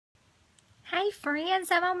Hey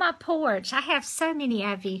friends, I'm on my porch. I have so many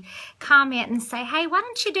of you comment and say, hey, why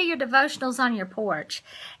don't you do your devotionals on your porch?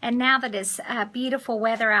 And now that it's beautiful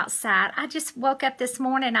weather outside, I just woke up this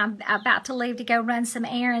morning. I'm about to leave to go run some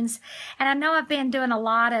errands. And I know I've been doing a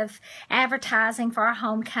lot of advertising for our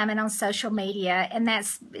homecoming on social media, and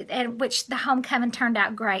which the homecoming turned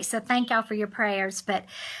out great. So thank y'all for your prayers. But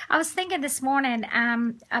I was thinking this morning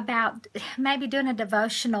about maybe doing a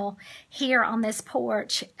devotional here on this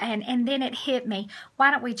porch, and then it hit me. Why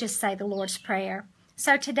don't we just say the Lord's Prayer?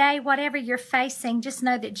 So today, whatever you're facing, just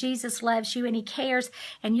know that Jesus loves you and He cares,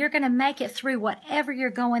 and you're going to make it through whatever you're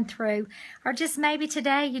going through. Or just maybe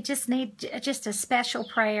today you just need just a special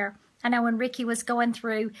prayer. I know when Ricky was going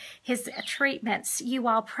through his treatments, you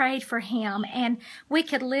all prayed for him, and we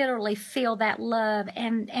could literally feel that love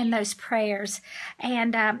and those prayers,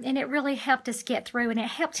 and it really helped us get through, and it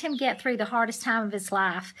helped him get through the hardest time of his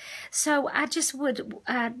life. So I just would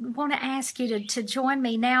want to ask you to join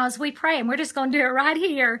me now as we pray, and we're just going to do it right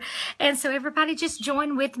here. And so everybody just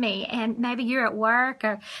join with me, and maybe you're at work,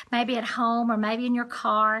 or maybe at home, or maybe in your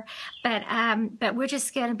car, but we're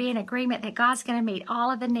just going to be in agreement that God's going to meet all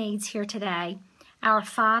of the needs here today. Our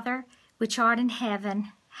Father, which art in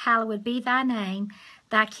heaven, hallowed be thy name.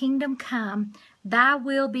 Thy kingdom come, thy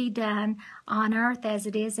will be done on earth as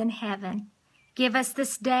it is in heaven. Give us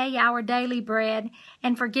this day our daily bread,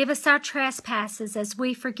 and forgive us our trespasses as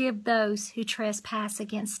we forgive those who trespass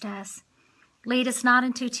against us. Lead us not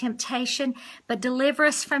into temptation, but deliver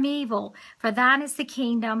us from evil. For thine is the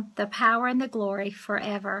kingdom, the power, and the glory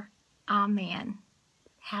forever. Amen.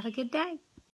 Have a good day.